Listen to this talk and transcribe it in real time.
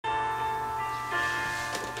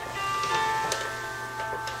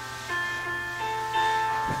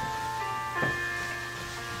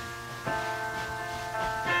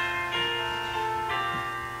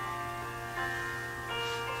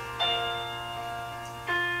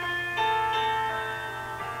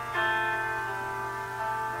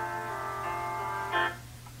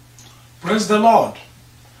Praise the Lord.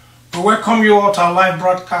 We welcome you all to our live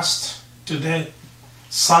broadcast today,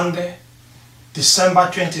 Sunday, December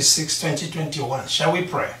 26, 2021. Shall we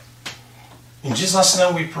pray? In Jesus'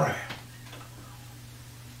 name we pray.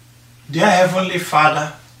 Dear Heavenly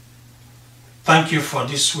Father, thank you for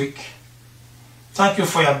this week. Thank you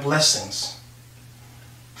for your blessings,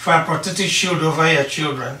 for your protective shield over your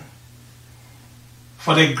children,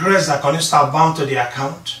 for the grace that continues to abound to the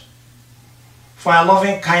account, for your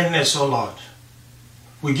loving kindness, O Lord.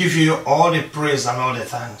 We give you all the praise and all the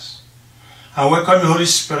thanks. And welcome you, Holy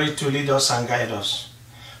Spirit, to lead us and guide us,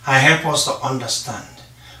 and help us to understand,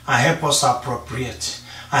 and help us to appropriate,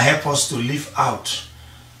 and help us to live out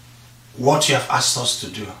what you have asked us to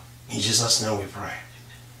do. In Jesus' name we pray.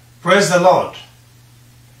 Praise the Lord.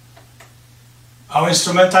 Our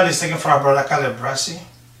instrumental is taken from our brother Caleb Brassi.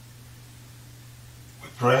 We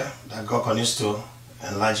pray that God continues to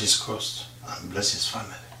enlarge his coast and bless his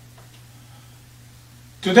family.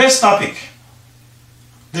 Today's topic,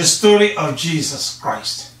 the story of Jesus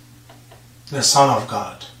Christ, the Son of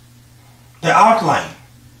God. The outline,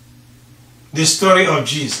 the story of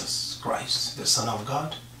Jesus Christ, the Son of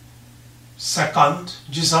God. Second,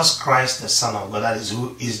 Jesus Christ, the Son of God. That is,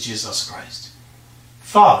 who is Jesus Christ.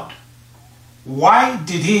 Third, why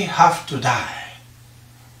did he have to die?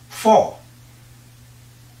 4,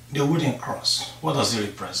 the wooden cross. What does it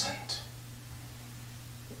represent?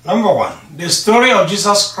 Number 1, the story of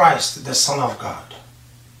Jesus Christ, the Son of God.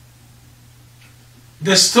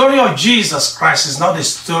 The story of Jesus Christ is not the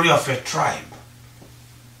story of a tribe.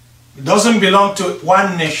 It doesn't belong to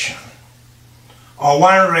one nation, or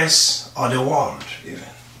one race, or the world even.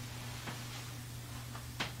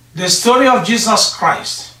 The story of Jesus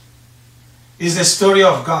Christ is the story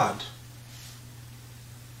of God.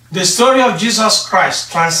 The story of Jesus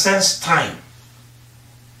Christ transcends time,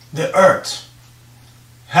 the earth,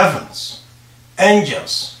 heavens,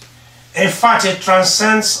 angels. In fact, it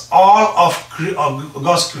transcends all of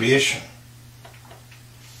God's creation.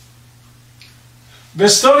 The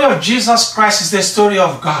story of Jesus Christ is the story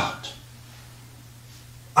of God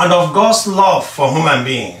and of God's love for human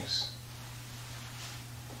beings.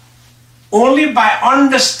 Only by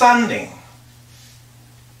understanding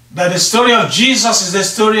that the story of Jesus is the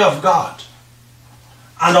story of God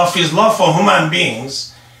and of his love for human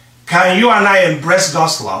beings can you and I embrace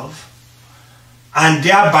God's love and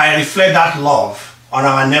thereby reflect that love on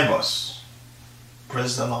our neighbors.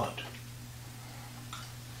 Praise the Lord.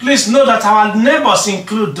 Please know that our neighbors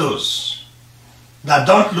include those that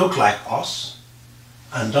don't look like us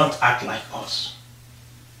and don't act like us.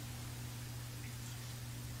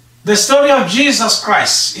 The story of Jesus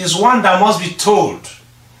Christ is one that must be told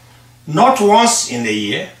not once in a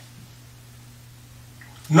year,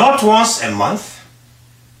 not once a month,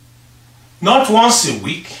 not once a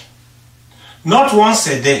week, not once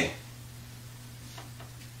a day.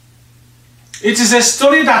 It is a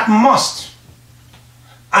story that must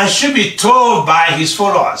and should be told by his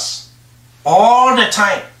followers all the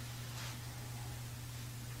time.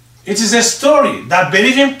 It is a story that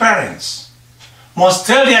believing parents must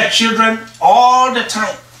tell their children all the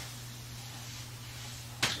time.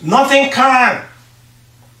 Nothing can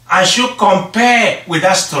and should compare with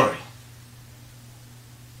that story.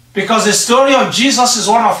 Because the story of Jesus is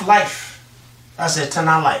one of life. That's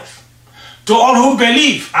eternal life. To all who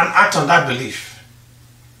believe and act on that belief.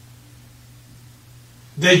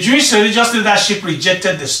 The Jewish religious leadership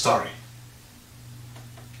rejected the story.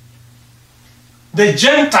 The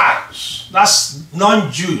Gentiles, that's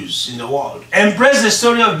non-Jews in the world, embraced the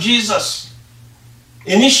story of Jesus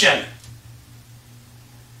initially.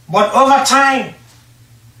 But over time,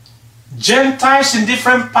 Gentiles in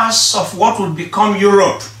different parts of what would become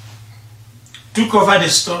Europe took over the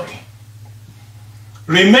story,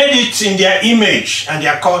 remade it in their image and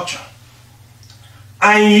their culture,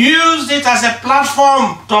 and used it as a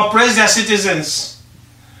platform to oppress their citizens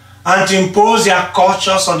and to impose their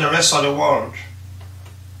cultures on the rest of the world.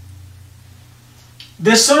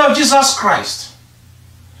 The story of Jesus Christ,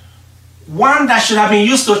 one that should have been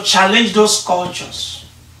used to challenge those cultures,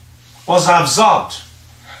 was absorbed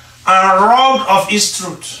and robbed of its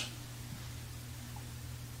truth.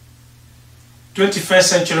 21st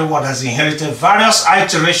century world has inherited various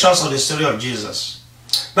iterations of the story of Jesus.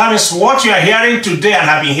 That means what you are hearing today and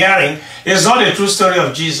have been hearing is not the true story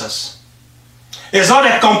of Jesus. It's not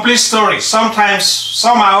a complete story. Sometimes,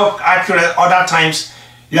 some are accurate, other times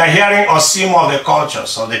you are hearing or seeing more of the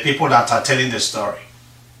cultures of the people that are telling the story.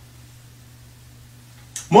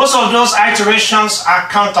 Most of those iterations are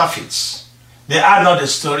counterfeits. They are not the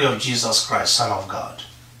story of Jesus Christ, Son of God.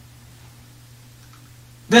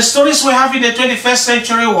 The stories we have in the 21st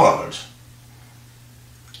century world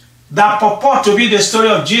that purport to be the story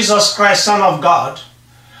of Jesus Christ, Son of God,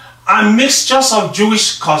 are mixtures of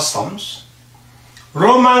Jewish customs,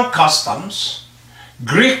 Roman customs,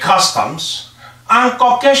 Greek customs, and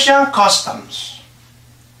Caucasian customs.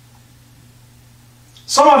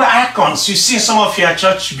 Some of the icons you see in some of your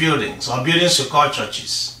church buildings or buildings you call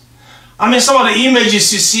churches, some of the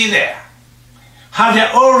images you see there have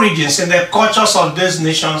their origins in the cultures of these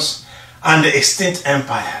nations and the extinct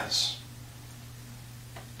empires.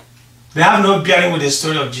 They have no bearing with the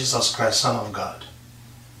story of Jesus Christ, Son of God.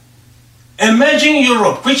 Emerging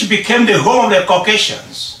Europe, which became the home of the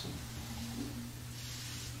Caucasians,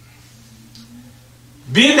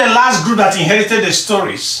 being the last group that inherited the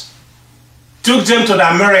stories, took them to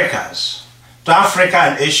the Americas, to Africa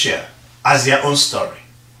and Asia as their own story.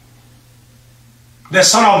 The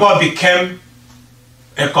Son of God became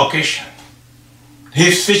a Caucasian.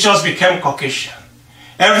 His features became Caucasian.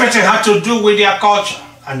 Everything had to do with their culture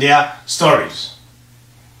and their stories.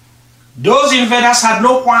 Those invaders had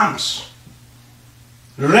no qualms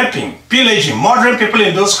raping, pillaging, murdering people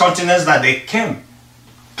in those continents that they came,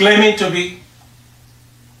 claiming to be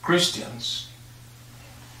Christians.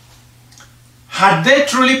 Had they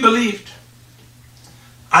truly believed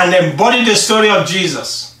and embodied the story of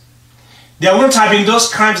Jesus, there wouldn't have been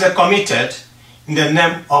those crimes they committed in the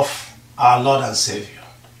name of our Lord and Savior.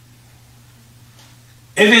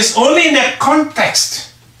 It is only in the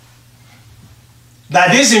context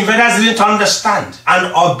that these invaders didn't understand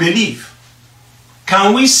and or believe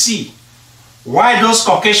can we see why those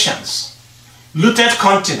Caucasians looted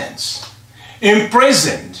continents,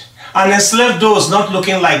 imprisoned and enslaved those not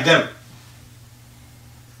looking like them.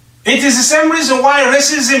 It is the same reason why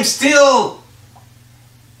racism still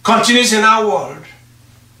continues in our world.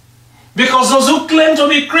 Because those who claim to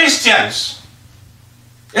be Christians,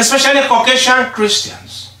 especially Caucasian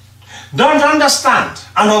Christians, don't understand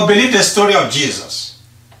and or believe the story of Jesus.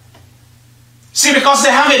 See, because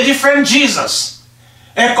they have a different Jesus,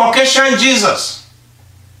 a Caucasian Jesus,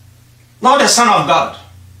 not the Son of God.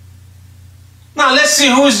 Now let's see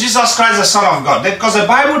who is Jesus Christ, the Son of God, because the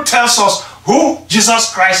Bible tells us who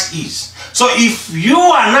Jesus Christ is. So if you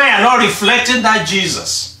and I are not reflecting that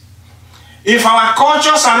Jesus, if our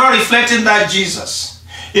cultures are not reflecting that Jesus,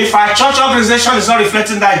 if our church organization is not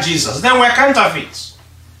reflecting that Jesus, then we're counterfeits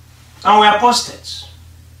and we're apostates.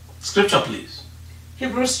 Scripture, please.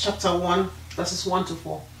 Hebrews chapter 1, verses 1 to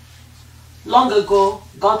 4. Long ago,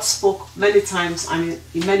 God spoke many times and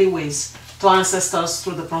in many ways to our ancestors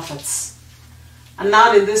through the prophets. And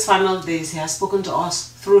now in these final days, He has spoken to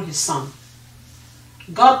us through His Son.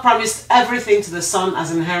 God promised everything to the Son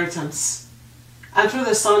as inheritance. And through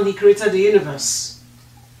the Son, He created the universe.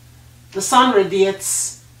 The Son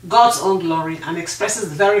radiates God's own glory and expresses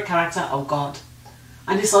the very character of God.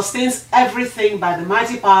 And He sustains everything by the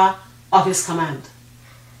mighty power of His command.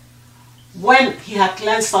 When He had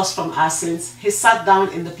cleansed us from our sins, He sat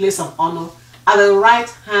down in the place of honor at the right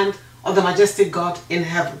hand of the majestic God in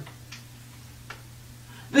heaven.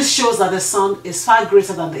 This shows that the Son is far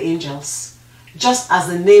greater than the angels, just as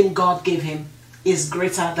the name God gave Him is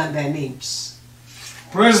greater than their names.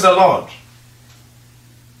 Praise the Lord.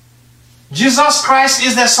 Jesus Christ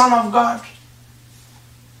is the Son of God.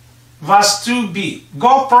 Verse 2b,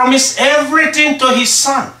 God promised everything to His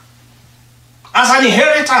Son as an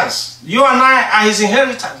inheritance. You and I are His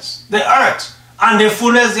inheritance, the earth and the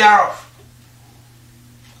fullness thereof.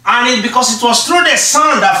 And because it was through the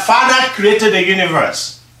Son that Father created the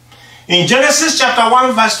universe. In Genesis chapter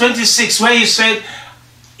 1 verse 26, where He said,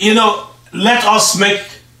 let us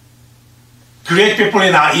create people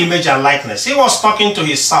in our image and likeness. He was talking to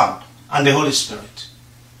His Son and the Holy Spirit.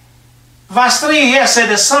 Verse 3 here said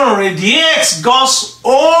the Son radiates God's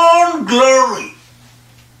own glory.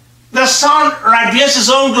 The Son radiates His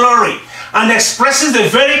own glory and expresses the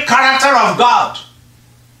very character of God.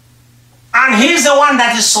 And He's the one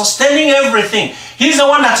that is sustaining everything. He's the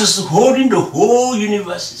one that is holding the whole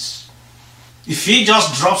universe. If He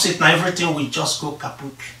just drops it, now everything will just go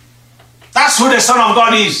kaput. That's who the Son of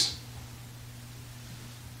God is.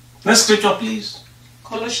 Next scripture, please.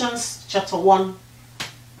 Colossians chapter 1,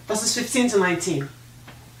 verses 15 to 19.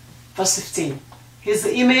 Verse 15. He is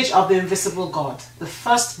the image of the invisible God, the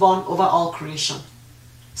firstborn over all creation.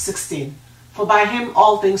 16. For by Him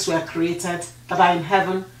all things were created that are in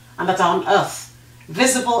heaven and that are on earth,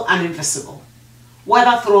 visible and invisible,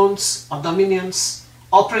 whether thrones or dominions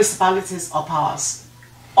or principalities or powers.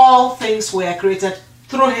 All things were created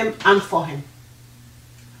through Him and for Him.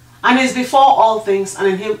 And He is before all things, and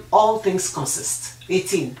in Him all things consist.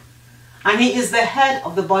 18. And He is the head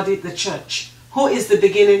of the body, the church, who is the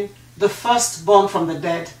beginning, the firstborn from the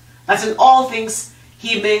dead, that in all things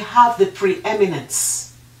he may have the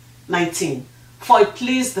preeminence. 19. For it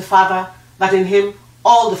pleased the Father that in him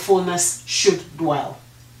all the fullness should dwell.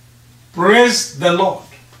 Praise the Lord.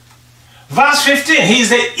 Verse 15, he is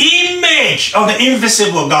the image of the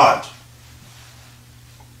invisible God.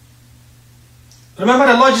 Remember,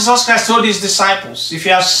 the Lord Jesus Christ told his disciples, if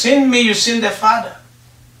you have seen me, you've seen the Father.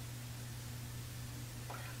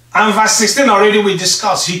 And verse 16 already we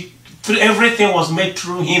discussed, everything was made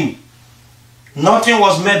through him. Nothing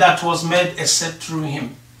was made that was made except through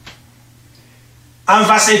him. And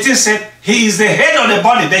verse 18 said, he is the head of the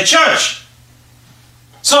body, the church.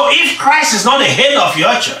 So if Christ is not the head of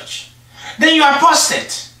your church, then you are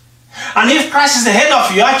apostate. And if Christ is the head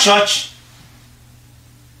of your church,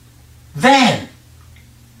 then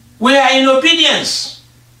we are in obedience.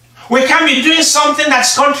 We can't be doing something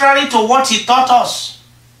that's contrary to what he taught us.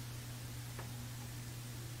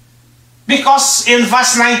 Because in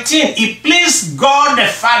verse 19, it pleased God the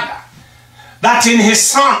Father that in his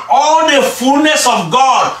Son all the fullness of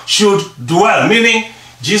God should dwell. Meaning,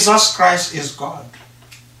 Jesus Christ is God.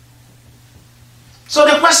 So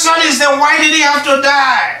the question is then, why did he have to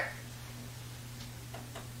die?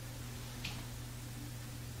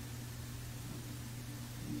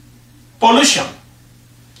 Pollution.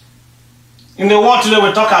 In the world today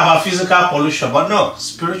we talk about physical pollution, but no,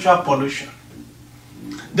 spiritual pollution.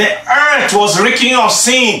 The earth was reeking of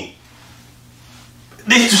sin.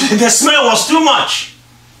 The smell was too much.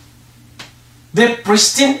 The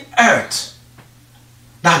pristine earth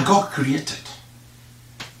that God created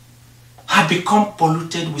had become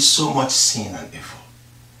polluted with so much sin and evil.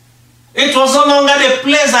 It was no longer the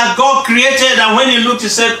place that God created, and when he looked, he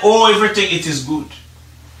said, oh, everything, it is good.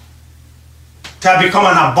 It had become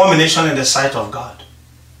an abomination in the sight of God.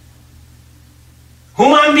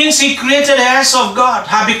 Human beings he created, the heirs of God,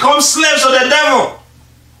 have become slaves of the devil.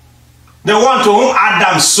 The one to whom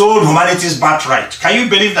Adam sold humanity's birthright. Can you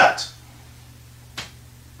believe that?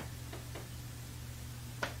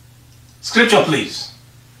 Scripture, please.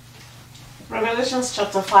 Revelations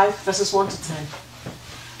chapter 5, verses 1 to 10.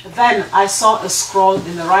 Then I saw a scroll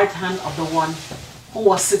in the right hand of the one who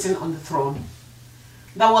was sitting on the throne.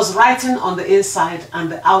 There was writing on the inside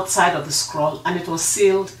and the outside of the scroll, and it was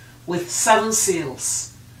sealed with 7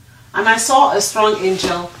 seals. And I saw a strong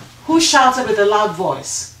angel who shouted with a loud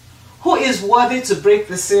voice, who is worthy to break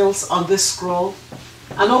the seals on this scroll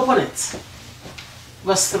and open it?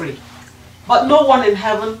 Verse 3. But no one in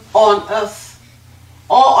heaven or on earth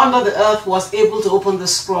or under the earth was able to open the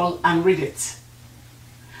scroll and read it.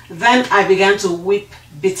 Then I began to weep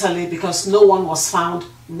bitterly because no one was found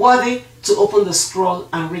worthy to open the scroll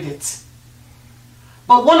and read it.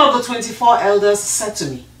 But one of the 24 elders said to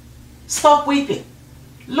me, stop weeping.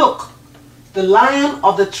 Look, the Lion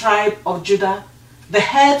of the tribe of Judah, the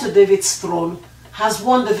heir to David's throne, has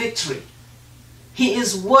won the victory. He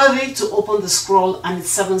is worthy to open the scroll and its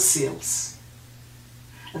 7 seals.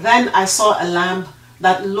 Then I saw a lamb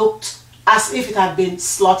that looked as if it had been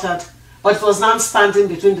slaughtered, but it was now standing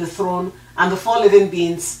between the throne and the 4 living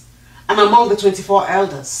beings and among the 24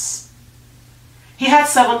 elders. He had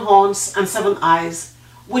 7 horns and 7 eyes,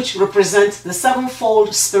 which represent the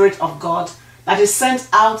 7-fold Spirit of God that is sent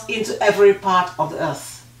out into every part of the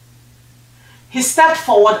earth. He stepped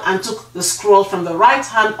forward and took the scroll from the right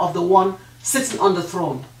hand of the one sitting on the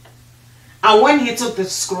throne. And when he took the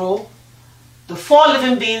scroll, the 4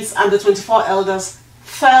 living beings and the 24 elders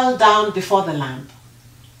fell down before the Lamb.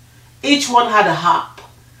 Each one had a harp,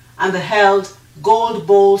 and they held gold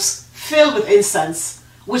bowls filled with incense,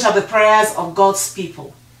 which are the prayers of God's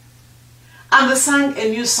people. And they sang a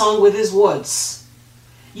new song with these words,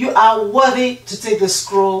 you are worthy to take the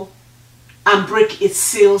scroll and break its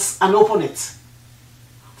seals and open it.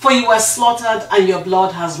 For you were slaughtered, and your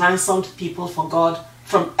blood has ransomed people for God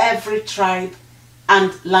from every tribe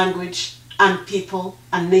and language and people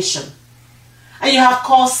and nation. And you have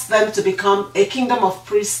caused them to become a kingdom of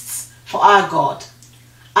priests for our God,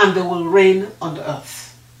 and they will reign on the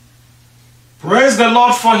earth. Praise the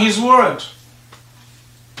Lord for his word.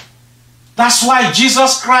 That's why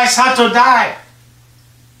Jesus Christ had to die.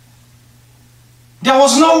 There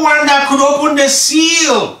was no one that could open the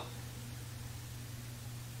seal,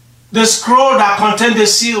 the scroll that contained the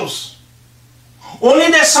seals. Only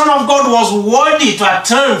the Son of God was worthy to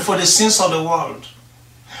atone for the sins of the world.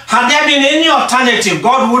 Had there been any alternative,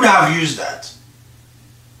 God would have used that.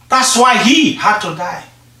 That's why he had to die.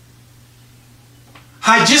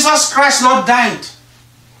 Had Jesus Christ not died,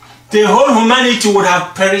 the whole humanity would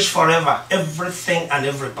have perished forever. Everything and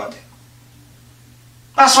everybody.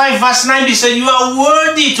 That's why verse 9 he said, you are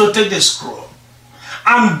worthy to take the scroll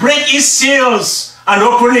and break its seals and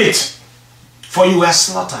open it. for you were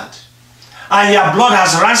slaughtered. And your blood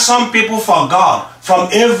has ransomed people for God from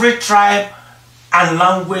every tribe and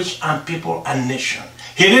language and people and nation.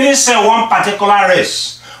 He didn't say one particular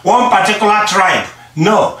race, one particular tribe.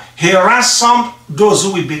 No, he ransomed those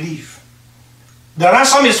who will believe. The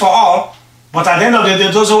ransom is for all, but at the end of the day,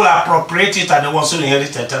 those who will appropriate it are the ones who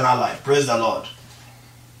inherit eternal life. Praise the Lord.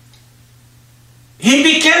 He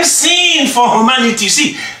became sin for humanity.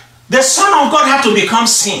 See, the Son of God had to become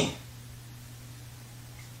sin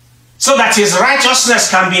so that his righteousness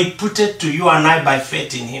can be imputed to you and I by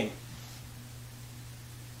faith in him.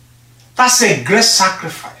 That's a great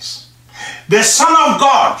sacrifice. The Son of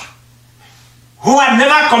God, who had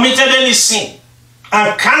never committed any sin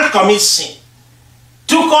and can't commit sin,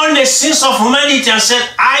 took on the sins of humanity and said,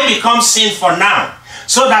 I become sin for now,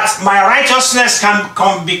 so that my righteousness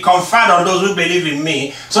can be conferred on those who believe in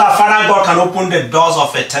me, so that Father God can open the doors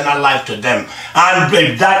of eternal life to them.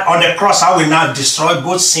 And that on the cross, I will now destroy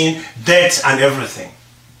both sin, death, and everything.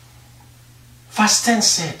 Verse 10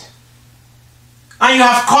 said, and you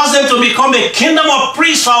have caused them to become a kingdom of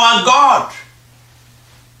priests for our God,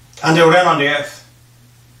 and they will reign on the earth.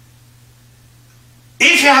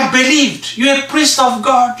 If you have believed, you're a priest of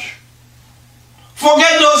God.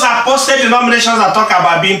 Forget those apostate denominations that talk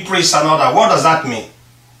about being priests and all that. What does that mean?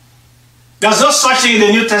 There's no such thing in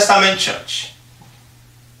the New Testament church.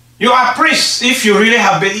 You are priests if you really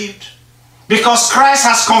have believed. Because Christ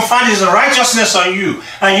has conferred his righteousness on you,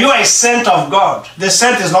 and you are a saint of God. The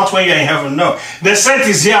saint is not when you are in heaven, no. The saint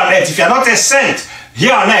is here on earth. If you are not a saint,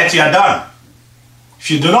 here on earth, you are done.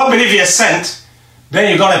 If you do not believe you're a saint,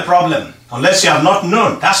 then you got a problem. Unless you have not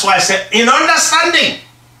known. That's why I said, in understanding,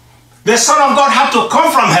 the Son of God had to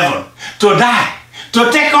come from heaven to die,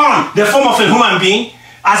 to take on the form of a human being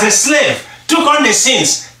as a slave, took on the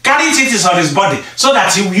sins, carried it on his body, so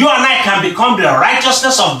that you and I can become the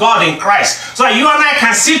righteousness of God in Christ. So that you and I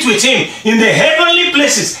can sit with him in the heavenly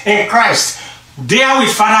places in Christ, there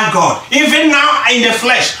with Father God, even now in the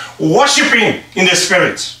flesh, worshiping in the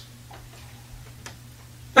spirit.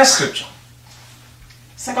 That's scripture.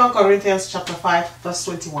 2 Corinthians chapter 5, verse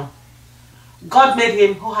 21. God made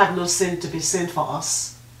him who had no sin to be sin for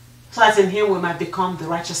us, so that in him we might become the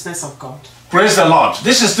righteousness of God. Praise the Lord.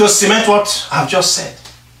 This is to cement what I've just said.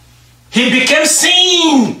 He became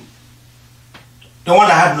sin, the one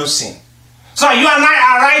that had no sin. So you and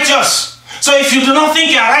I are righteous. So if you do not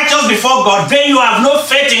think you are righteous before God, then you have no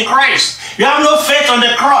faith in Christ. You have no faith on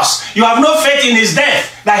the cross. You have no faith in his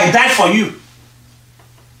death, that he died for you.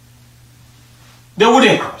 The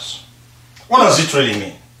wooden cross. What does it really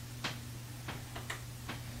mean?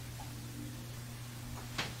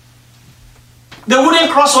 The wooden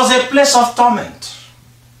cross was a place of torment.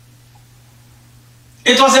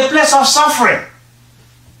 It was a place of suffering.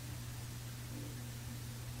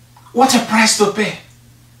 What a price to pay.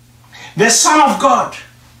 The Son of God,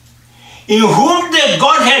 in whom the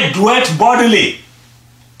Godhead dwelt bodily,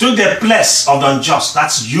 took the place of the unjust.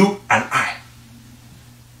 That's you and I.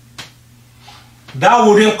 That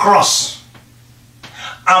wooden cross,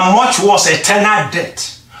 and much was eternal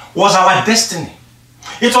death, was our destiny.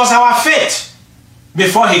 It was our fate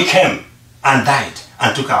before he came and died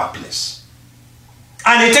and took our place.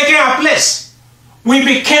 And in taking our place, we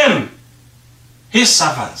became his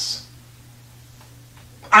servants.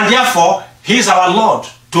 And therefore, he is our Lord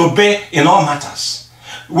to obey in all matters.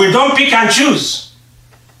 We don't pick and choose.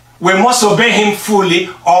 We must obey him fully,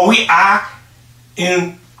 or we are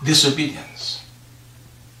in disobedience.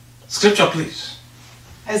 Scripture, please.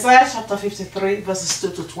 Isaiah chapter 53, verses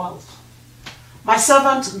 2 to 12. My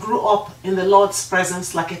servant grew up in the Lord's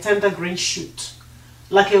presence like a tender green shoot,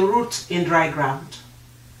 like a root in dry ground.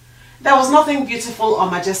 There was nothing beautiful or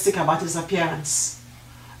majestic about his appearance,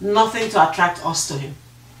 nothing to attract us to him.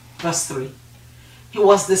 Verse 3. He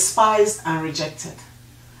was despised and rejected,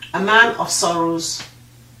 a man of sorrows,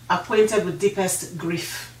 acquainted with deepest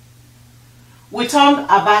grief. We turned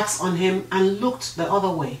our backs on him and looked the other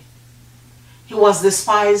way. He was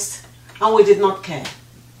despised, and we did not care.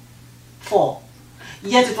 4.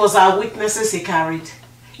 Yet it was our weaknesses he carried.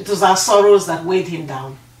 It was our sorrows that weighed him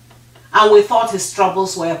down. And we thought his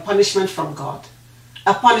troubles were a punishment from God,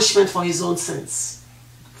 a punishment for his own sins.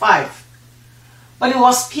 5. But he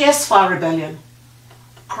was pierced for our rebellion,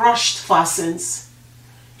 crushed for our sins.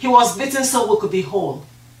 He was beaten so we could be whole.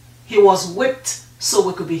 He was whipped so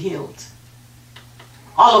we could be healed.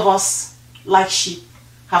 All of us, like sheep,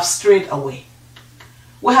 have strayed away.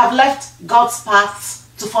 We have left God's paths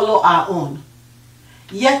to follow our own.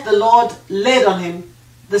 Yet the Lord laid on him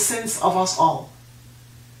the sins of us all.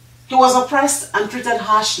 He was oppressed and treated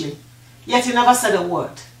harshly, yet he never said a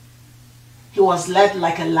word. he was led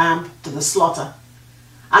like a lamb to the slaughter.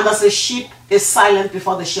 And as a sheep is silent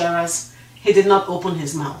before the shearers, he did not open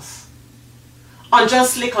his mouth.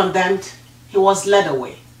 Unjustly condemned, he was led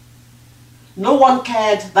away. No one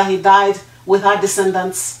cared that he died without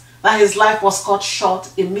descendants, that his life was cut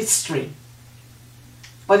short in midstream.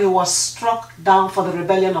 But he was struck down for the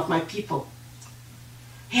rebellion of my people.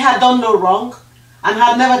 He had done no wrong and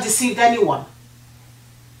had never deceived anyone.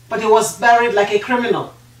 But he was buried like a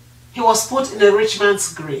criminal. He was put in a rich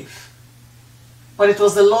man's grave. But it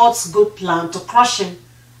was the Lord's good plan to crush him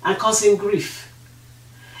and cause him grief.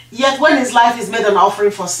 Yet when his life is made an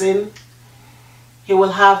offering for sin, he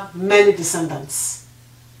will have many descendants.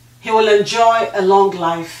 He will enjoy a long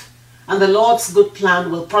life, and the Lord's good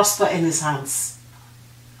plan will prosper in his hands.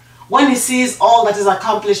 When he sees all that is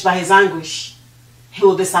accomplished by his anguish, he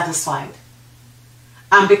will be satisfied.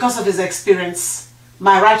 And because of his experience,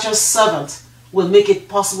 my righteous servant will make it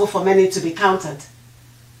possible for many to be counted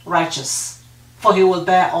righteous, for he will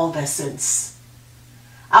bear all their sins.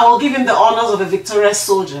 I will give him the honors of a victorious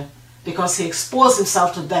soldier, because he exposed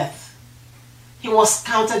himself to death. He was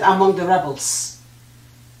counted among the rebels.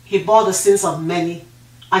 He bore the sins of many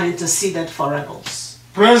and interceded for rebels.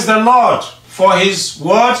 Praise the Lord for his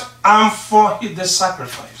word and for the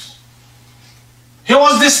sacrifice. He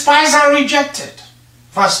was despised and rejected.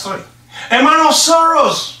 Verse 3. A man of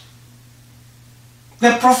sorrows.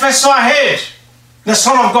 The professor ahead. The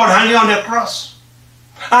Son of God hanging on the cross.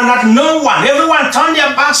 And that no one, everyone turned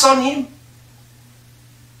their backs on him.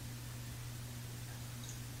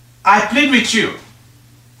 I plead with you,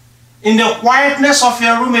 in the quietness of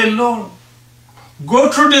your room alone,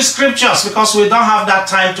 go through the scriptures, because we don't have that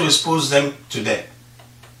time to expose them today.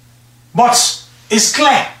 But it's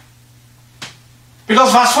clear.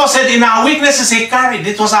 Because verse 4 said, in our weaknesses he carried.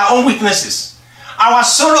 It was our own weaknesses. Our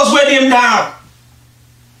sorrows weighed him down.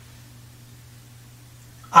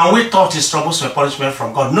 And we thought his troubles were punishment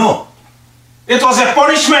from God. No. It was a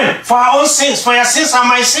punishment for our own sins, for your sins and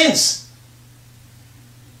my sins.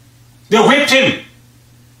 They whipped him.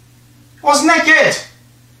 He was naked.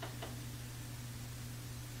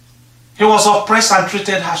 He was oppressed and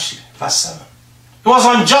treated harshly. Verse 7. He was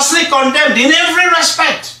unjustly condemned in every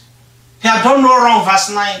respect. He had done no wrong.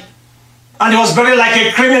 Verse 9. And he was buried like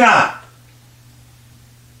a criminal.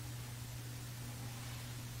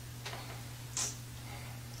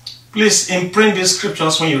 Please imprint these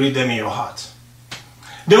scriptures when you read them in your heart.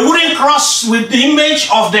 The wooden cross with the image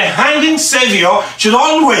of the hanging Savior should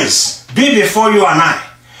always be before you and I.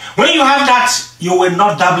 When you have that, you will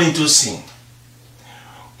not dabble into sin.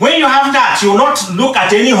 When you have that, you will not look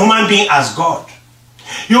at any human being as God.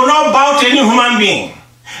 You will not bow to any human being.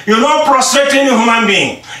 You will not prostrate to any human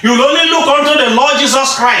being. You will only look unto the Lord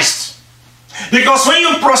Jesus Christ. Because when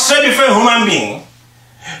you prostrate before a human being,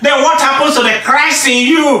 then what happens to the Christ in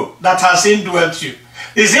you that has indwelt you?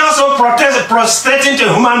 Is he also prostrating to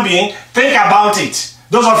a human being? Think about it.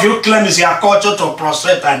 Those of you who claim it's your culture to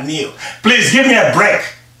prostrate and kneel, please give me a break.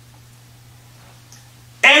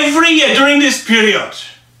 Every year during this period,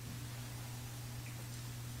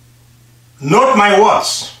 note my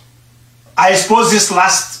words. I exposed this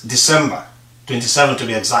last December, 27 to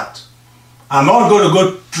be exact. I'm not going to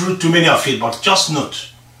go through too many of it, but just note.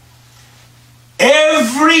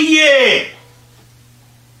 Every year,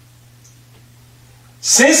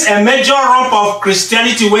 since a major rump of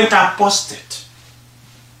Christianity went apostate,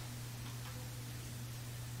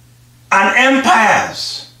 and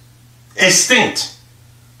empires, extinct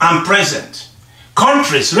and present,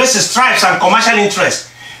 countries, races, tribes, and commercial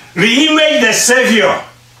interests re-image the Savior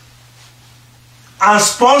and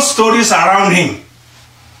spun stories around him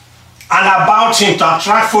and about him to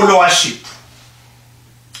attract followership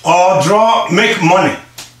or make money.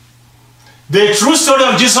 The true story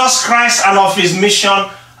of Jesus Christ and of his mission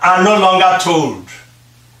are no longer told.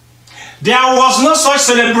 There was no such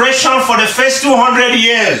celebration for the first 200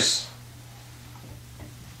 years.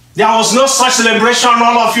 There was no such celebration.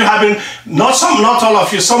 All of you have been, not all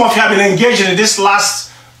of you, some of you have been engaged in this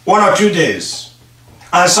last 1 or 2 days.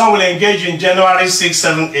 And some will engage in January 6,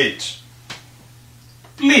 7, 8.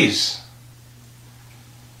 Please.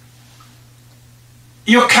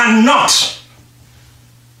 You cannot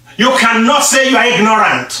say you are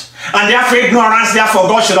ignorant and therefore ignorance, therefore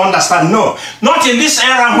God should understand. No, not in this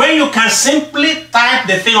era when you can simply type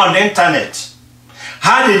the thing on the internet.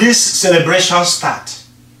 How did this celebration start?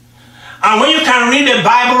 And when you can read the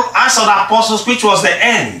Bible, Acts of the Apostles, which was the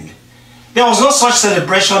end, there was no such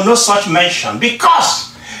celebration, no such mention,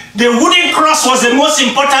 because the wooden cross was the most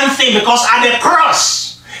important thing, because at the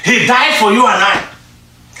cross, he died for you and I.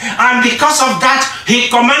 And because of that, he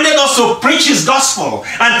commanded us to preach his gospel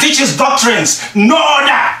and teach his doctrines. No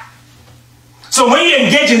other. So when you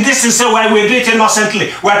engage in this and say, well, we do it innocently,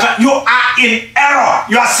 you are in error.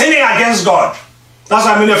 You are sinning against God. That's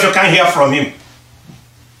why many of you can't hear from him.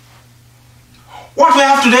 What we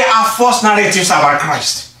have today are false narratives about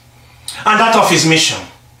Christ and that of his mission.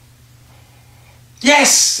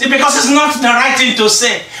 Yes, because it's not the right thing to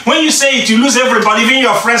say. When you say it, you lose everybody, even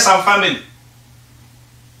your friends and family.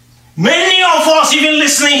 Many of us, even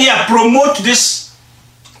listening here, promote this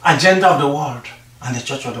agenda of the world and the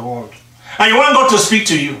church of the world. And you want God to speak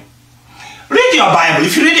to you. Read your Bible.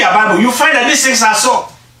 If you read your Bible, you find that these things are so.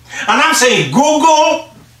 And I'm saying,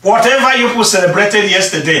 Google whatever you people celebrated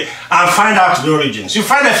yesterday and find out the origins. You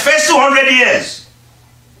find the first 200 years.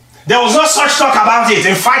 There was no such talk about it.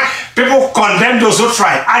 In fact, people condemned those who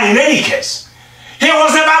tried. And in any case, he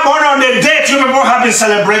was never born on the date you people have been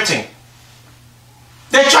celebrating.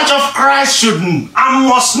 The Church of Christ should and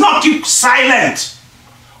must not keep silent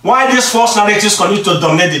while these false narratives continue to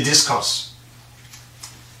dominate the discourse.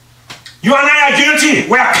 You and I are guilty.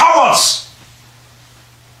 We are cowards.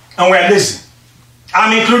 And we are lazy.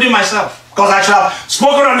 I'm including myself. Because I should have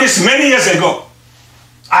spoken on this many years ago.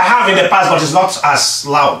 I have in the past, but it's not as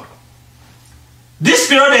loud. This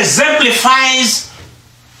period exemplifies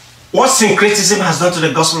what syncretism has done to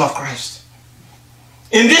the gospel of Christ.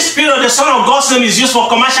 In this period, the Son of God's name is used for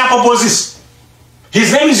commercial purposes.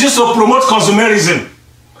 His name is used to promote consumerism.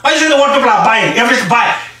 What is it what people are buying? Every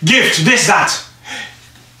buy, gift, this, that.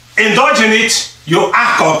 Indulge in it, you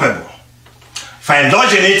are culpable. If I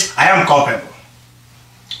indulge in it, I am culpable.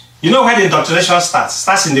 You know where the indoctrination starts? It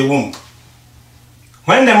starts in the womb.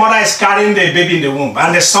 When the mother is carrying the baby in the womb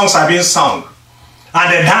and the songs are being sung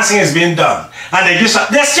and the dancing is being done and the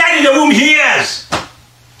child in the womb hears.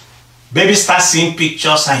 Baby starts seeing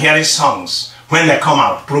pictures and hearing songs when they come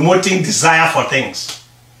out, promoting desire for things.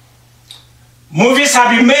 Movies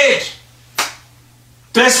have been made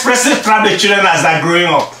to expressly trap the children as they're growing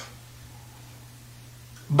up.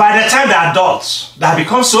 By the time they're adults, they have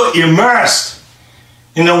become so immersed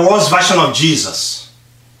in the world's version of Jesus.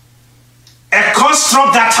 A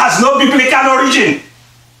construct that has no biblical origin.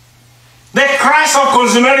 The Christ of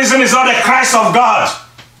consumerism is not the Christ of God.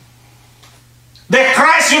 The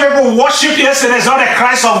Christ you people worship yesterday is not the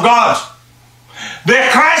Christ of God. The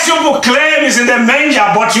Christ you people claim is in the manger,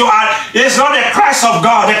 but it's not the Christ of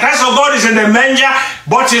God. The Christ of God is in the manger,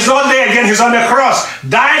 but he's not there again. He's on the cross,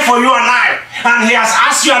 dying for you and I. And he has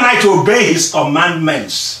asked you and I to obey his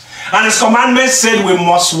commandments. And his commandments said we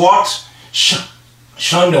must what?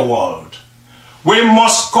 Shun the world. We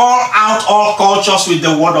must call out all cultures with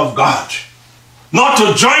the word of God. Not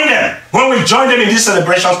to join them. When we join them in these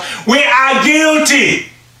celebrations, we are guilty.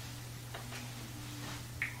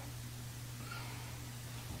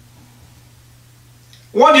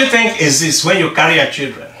 What do you think is this when you carry your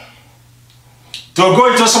children to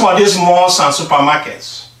go into some of these malls and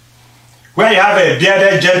supermarkets where you have a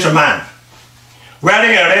bearded gentleman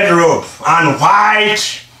wearing a red robe and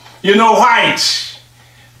white, white,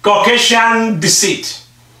 Caucasian deceit,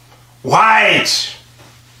 white,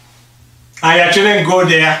 and your children go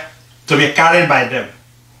there to be carried by them.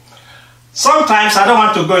 Sometimes, I don't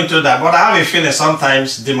want to go into that, but I have a feeling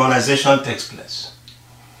sometimes demonization takes place.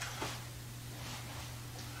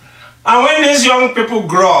 And when these young people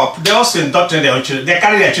grow up, they also indoctrinate their own children. They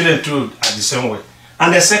carry their children through the same way.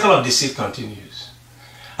 And the cycle of deceit continues.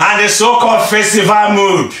 And the so-called festival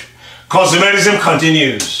mood, consumerism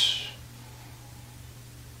continues.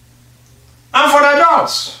 And for the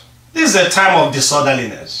adults, this is a time of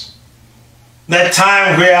disorderliness. The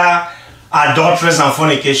time where adulteries and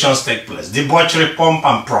fornications take place. Debauchery, pomp,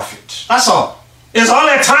 and profit. That's all. It's all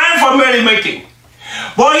a time for merrymaking.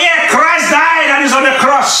 But yeah, Christ died and is on the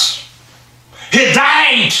cross. He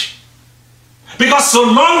died. Because so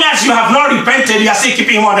long as you have not repented, you are still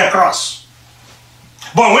keeping him on the cross.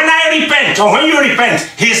 But when I repent, or when you repent,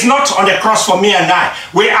 he is not on the cross for me and I.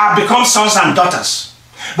 We are become sons and daughters.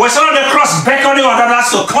 But it's on the cross beckoning on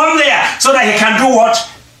others to come there so that he can do what?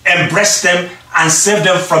 Embrace them and save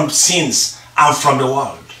them from sins and from the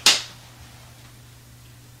world.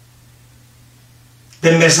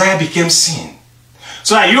 The Messiah became sin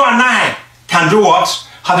so that you and I can do what?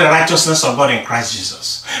 Have the righteousness of God in Christ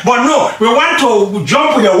Jesus. But no, we want to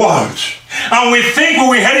jump with the world and we think we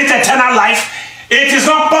will inherit eternal life. It is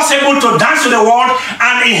not possible to dance with the world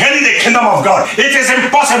and inherit the kingdom of God. It is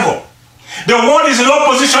impossible. The world is in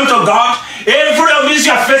opposition to God. Every of these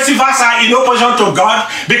your festivals are in opposition to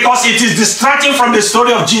God because it is distracting from the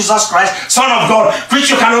story of Jesus Christ, Son of God,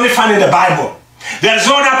 which you can only find in the Bible. There is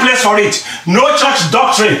no other place for it. No church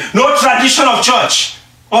doctrine, no tradition of church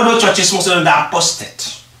All those churches, most of them, they are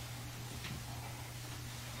apostate.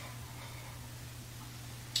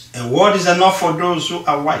 A word is enough for those who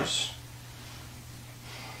are wise.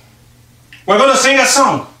 We're going to sing a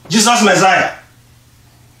song, Jesus Messiah.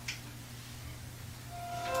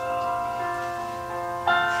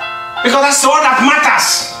 Because that's all that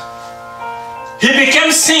matters. He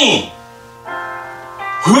became sin.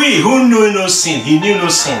 We who knew no sin, he knew no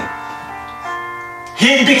sin.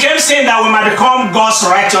 He became sin that we might become God's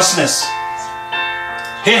righteousness.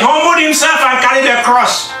 He humbled himself and carried the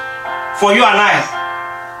cross for you and I.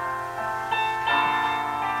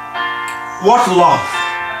 What love.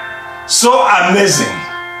 So amazing.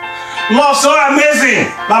 Love so amazing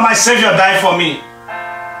that my Savior died for me.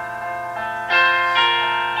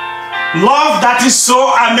 Love that is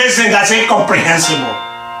so amazing that's incomprehensible.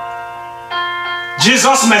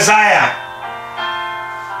 Jesus Messiah.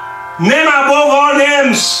 Name above all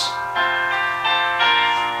names.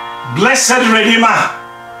 Blessed Redeemer.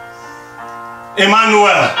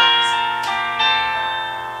 Emmanuel.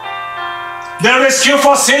 The rescue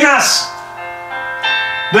for sinners.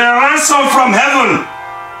 The ransom from heaven.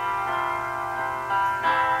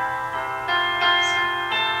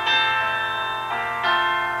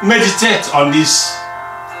 Meditate on this,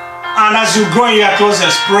 and as you go in your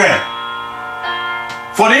closest, pray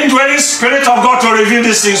for the indwelling Spirit of God to reveal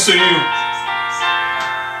these things to you.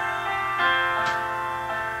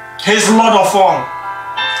 He's Lord of all.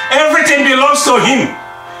 Everything belongs to Him.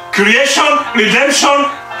 Creation, redemption,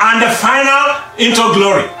 and the final into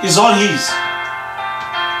glory is all His.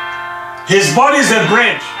 His body is the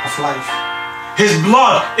bread of life. His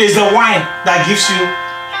blood is the wine that gives you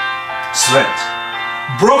strength.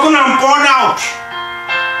 Broken and poured out.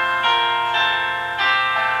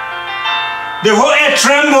 The whole earth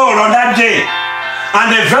trembled on that day,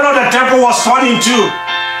 and the veil of the temple was torn in two.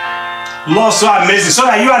 Lord, so amazing, so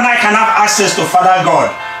that you and I can have access to Father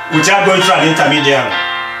God without going through an intermediary.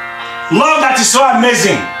 Love that is so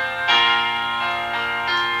amazing.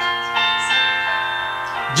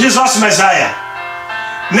 Jesus Messiah.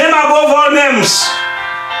 Name above all names.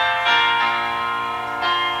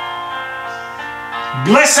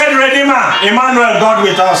 Blessed Redeemer, Emmanuel, God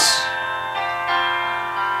with us.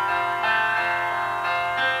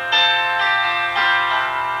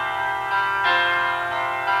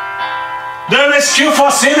 The rescue for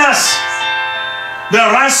sinners. The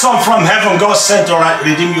ransom from heaven God sent to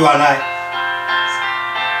redeem you and I.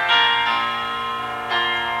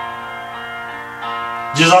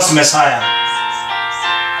 Jesus Messiah.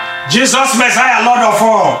 Jesus Messiah, Lord of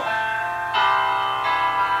all.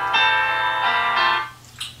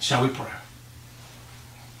 Shall we pray?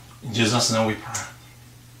 In Jesus' name we pray.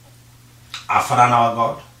 Our Father and our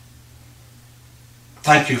God,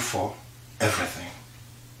 thank you for everything.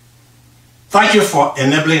 Thank you for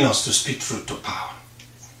enabling us to speak truth to power,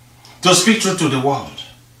 to speak truth to the world,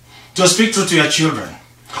 to speak truth to your children,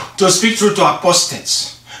 to speak truth to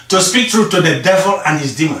apostates, to speak truth to the devil and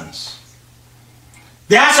his demons.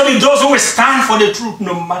 There has to be those who will stand for the truth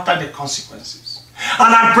no matter the consequences.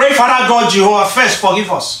 And I pray, Father God, Jehovah, first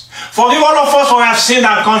forgive us. Forgive all of us for we have sinned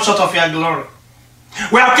and come short of your glory.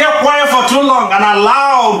 We have kept quiet for too long and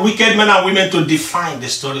allowed wicked men and women to define the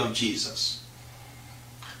story of Jesus.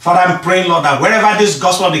 Father, I'm praying, Lord, that wherever this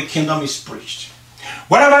gospel of the kingdom is preached,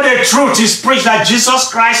 wherever the truth is preached that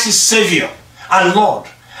Jesus Christ is Savior and Lord,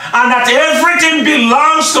 and that everything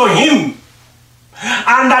belongs to Him,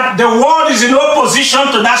 and that the world is in opposition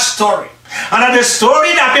to that story, and that the story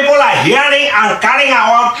that people are hearing and carrying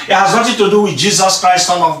out, it has nothing to do with Jesus Christ,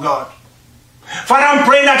 Son of God. Father, I'm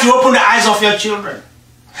praying that you open the eyes of your children,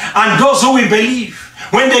 and those who will believe,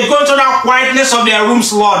 when they go into that quietness of their rooms,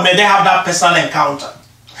 Lord, may they have that personal encounter.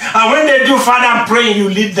 And when they do, Father, I'm praying you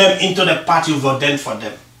lead them into the path you've ordained for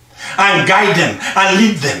them, and guide them and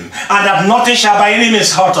lead them, and that nothing shall by any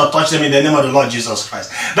means hurt or touch them in the name of the Lord Jesus Christ.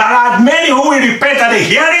 There are many who will repent at the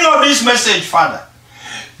hearing of this message, Father.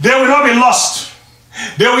 They will not be lost.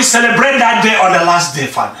 They will celebrate that day on the last day,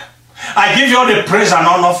 Father. I give you all the praise and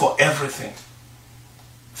honor for everything.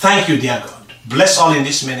 Thank you, dear God. Bless all in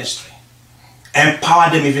this ministry. Empower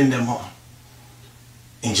them even the more.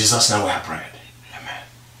 In Jesus' name we have prayed. Amen.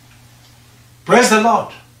 Praise the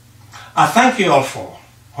Lord. I thank you all for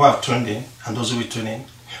who have tuned in and those who will tune in.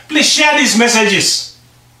 Please share these messages.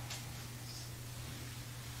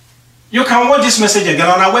 You can watch this message again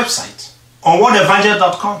on our website, on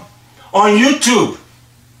wordevangel.com, on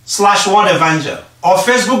YouTube/wordevangel, or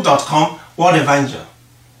Facebook.com wordevangel.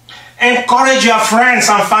 Encourage your friends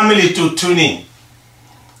and family to tune in.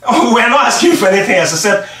 We are not asking for anything else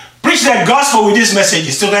except preach the gospel with these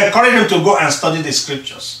messages to encourage them to go and study the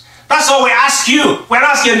scriptures. That's all we ask you. We're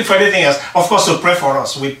not asking you for anything else. Of course, so pray for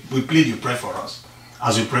us. We plead you pray for us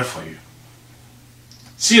as we pray for you.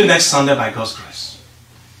 See you next Sunday by God's grace.